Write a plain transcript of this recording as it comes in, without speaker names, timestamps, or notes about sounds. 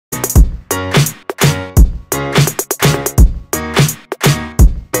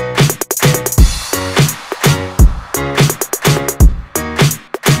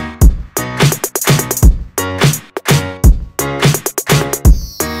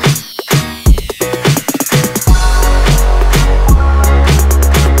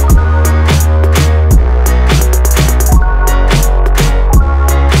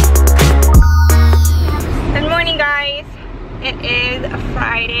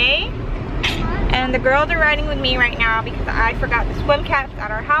And the girls are riding with me right now because I forgot the swim caps at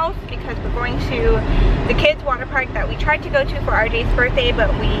our house because we're going to the kids water park that we tried to go to for RJ's birthday,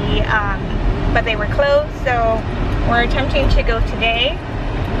 but they were closed, so we're attempting to go today.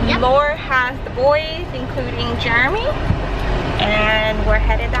 Yep. Laura has the boys, including Jeremy, and we're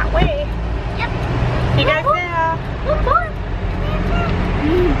headed that way. Yep. See you guys there.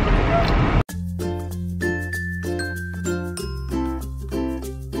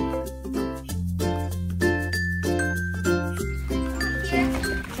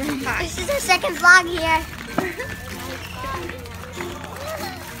 This is our second vlog here.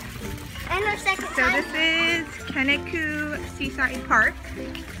 And our second time. So this is Keneku Seaside Park.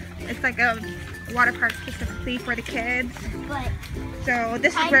 It's like a water park specifically for the kids. So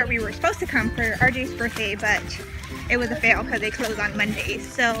this is where we were supposed to come for RJ's birthday, but it was a fail because they close on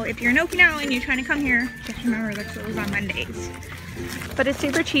Mondays. So if you're in Okinawa and you're trying to come here, just remember they're closed on Mondays. But it's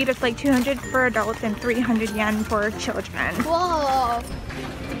super cheap. It's like 200 for adults and 300 yen for children. Whoa.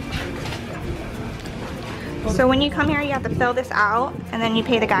 So when you come here, you have to fill this out, and then you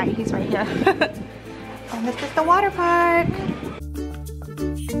pay the guy. He's right here. And this is the water park.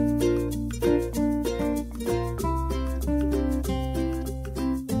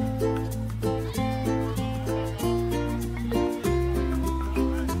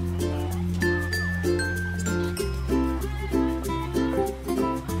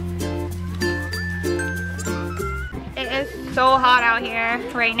 So hot out here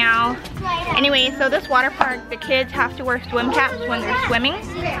right now. Anyway, so this water park, the kids have to wear swim caps when they're swimming.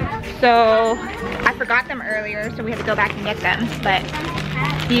 So I forgot them earlier, so we had to go back and get them. But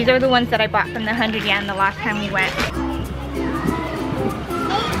these are the ones that I bought from the 100 yen the last time we went.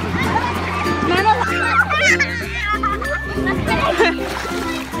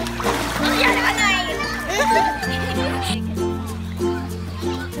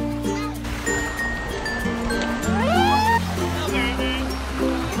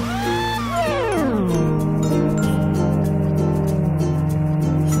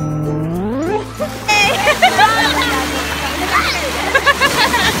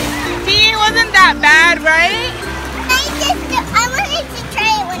 See, it wasn't that bad, right? I wanted to try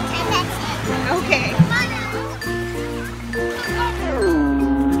it one time, that's it. Okay.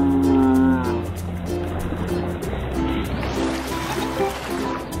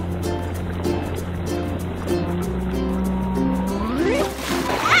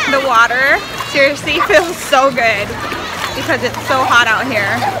 The water seriously feels so good because it's so hot out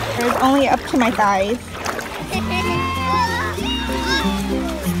here. It's only up to my thighs.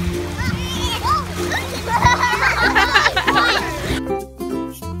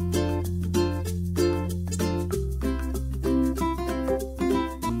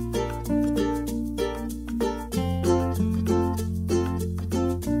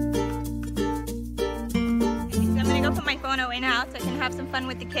 Now so I can have some fun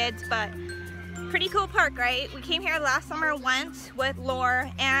with the kids, but pretty cool park, right? We came here last summer once with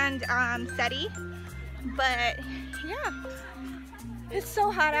Laura and Seti, but yeah, it's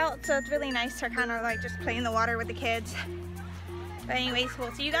so hot out, so it's really nice to kind of like just play in the water with the kids. But anyways,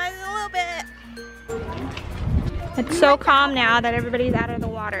 we'll see you guys in a little bit. It's so calm now that everybody's out of the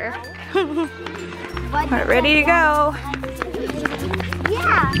water. We're ready to go.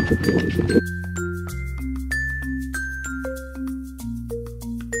 Yeah.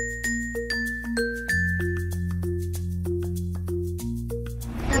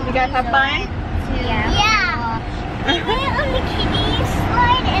 You guys have fun? Yeah. We went on the kiddie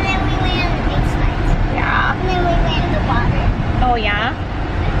slide and then we went on the big slides. Yeah. And then we went in the water. Oh yeah?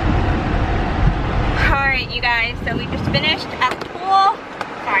 Alright you guys, so we just finished at the pool.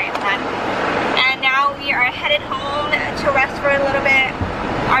 Sorry, hold on. And now we are headed home to rest for a little bit.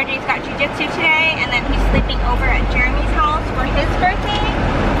 RJ's got jiu-jitsu today and then he's sleeping over at Jeremy's house for his birthday.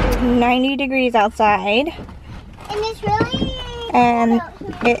 It's 90 degrees outside. And it's really... And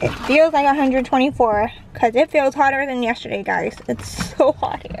it feels like 124 because it feels hotter than yesterday, guys. It's so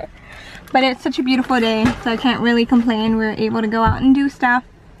hot here. But it's such a beautiful day, so I can't really complain. We're able to go out and do stuff.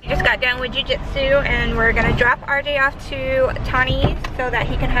 We just got done with jiu-jitsu and we're gonna drop RJ off to Tani's so that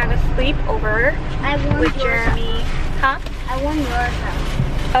he can have a sleepover with Jeremy. Huh? I won yours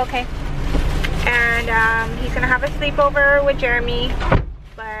though. Okay. And he's gonna have a sleepover with Jeremy,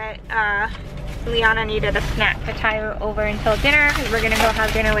 but Liana needed a snack to tie her over until dinner because we're gonna go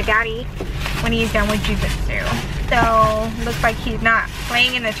have dinner with Daddy when he's done with jiu-jitsu. So looks like he's not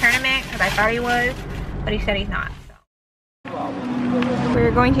playing in the tournament because I thought he was, but he said he's not. So.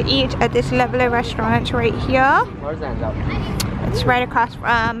 We're going to eat at this lovely restaurant right here. It's right across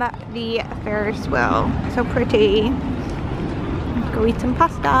from the Ferris wheel. So pretty. Let's go eat some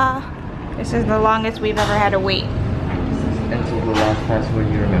pasta. This is the longest we've ever had to wait. Enter the last password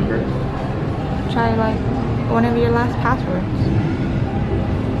you remember. Try like one of your last passwords.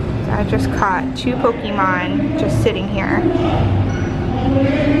 So I just caught 2 Pokemon just sitting here.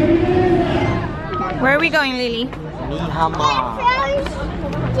 Where are we going, Lily? Nihama.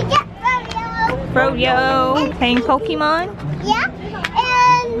 To get Froyo. Playing Pokemon? Yeah,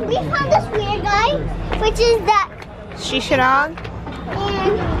 and we found this weird guy, which is that Shishadog.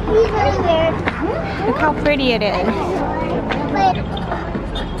 and he's really weird. Look how pretty it is. But,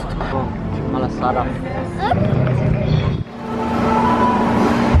 Oh, malasada.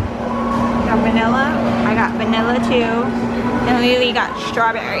 Got vanilla. I got vanilla too. And Lily got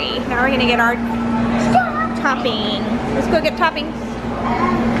strawberry. Now we're gonna get our topping. Let's go get toppings.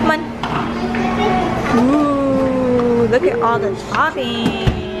 Come on. Ooh, look at all the toppings.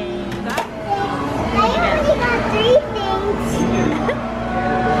 I only got 3 things.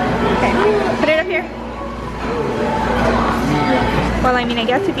 Okay, put it up here. Well, I mean, I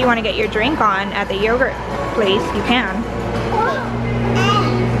guess if you want to get your drink on at the yogurt place, you can.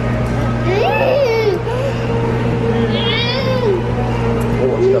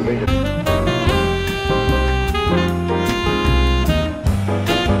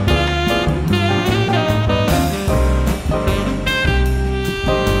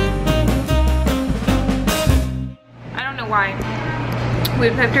 I don't know why.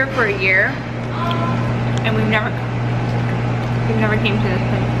 We've lived here for a year, and we've never came to this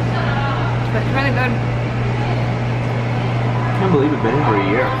place. But it's really good. I can't believe we've been here for a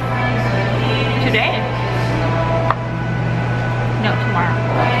year. Today. No, tomorrow.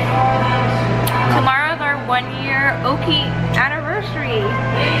 Tomorrow's our 1-year Oki anniversary.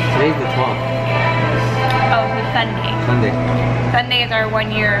 Today's the 12th. Oh, it's Sunday. Sunday. Sunday is our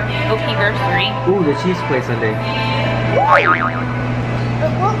 1-year Oki-versary. Ooh, the Chiefs play Sunday. What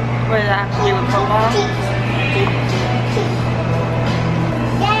does that have to do with football?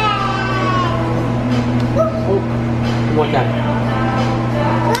 Oh, one more time.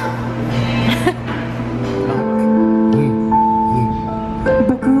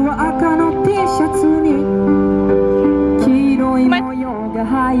 僕は赤の T シャツに黄色い模様が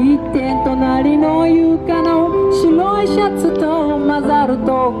入って隣の床の白いシャツと混ざる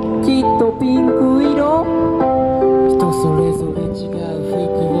ときっとピンク色人それぞれ違う服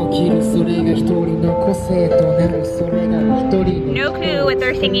を着るそれが一人の個性となるそれが一人の No clue what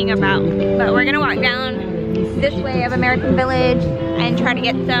they're singing about, but we're gonna walk down this way of American Village and try to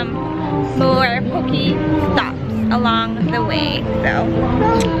get some more Poke stops along the way. So,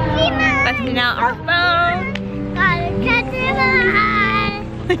 busting out our phone.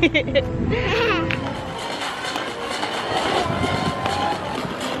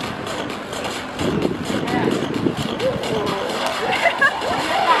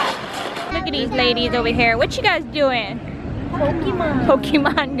 Look at these ladies over here. What you guys doing? Pokemon.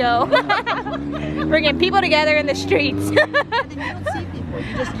 Pokemon Go. Bringing people together in the streets.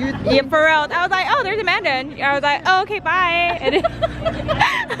 Yeah, for real. I was like, oh, there's Amanda. And I was like, oh, okay, bye. And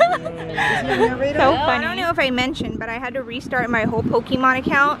so funny. I don't know if I mentioned, but I had to restart my whole Pokemon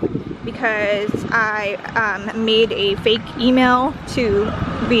account because I made a fake email to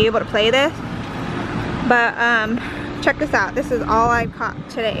be able to play this. But check this out. This is all I caught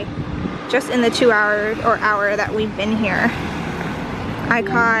today. Just in the 2 hours or hour that we've been here. I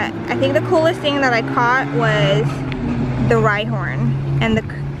think the coolest thing that I caught was the Rhyhorn and the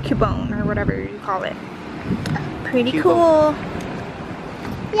Cubone or whatever you call it. Pretty cool.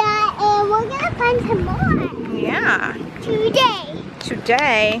 Yeah, and we're gonna find some more. Yeah.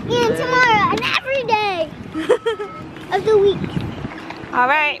 Today. And tomorrow and every day of the week.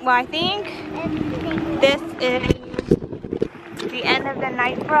 Alright, well I think this is the end of the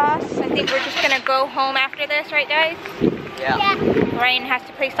night for us. I think we're just gonna go home after this, right guys? Yeah. Ryan has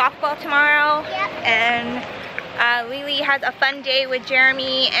to play softball tomorrow. Yep. And Lily has a fun day with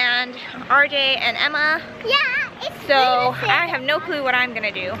Jeremy and RJ and Emma. Yeah, it's So beautiful. I have no clue what I'm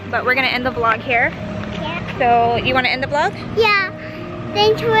gonna do, but we're gonna end the vlog here. Yeah. So you wanna end the vlog? Yeah.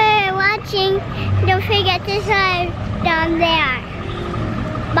 Thanks for watching. Don't forget to subscribe down there.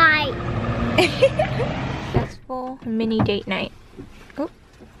 Bye. Successful mini date night.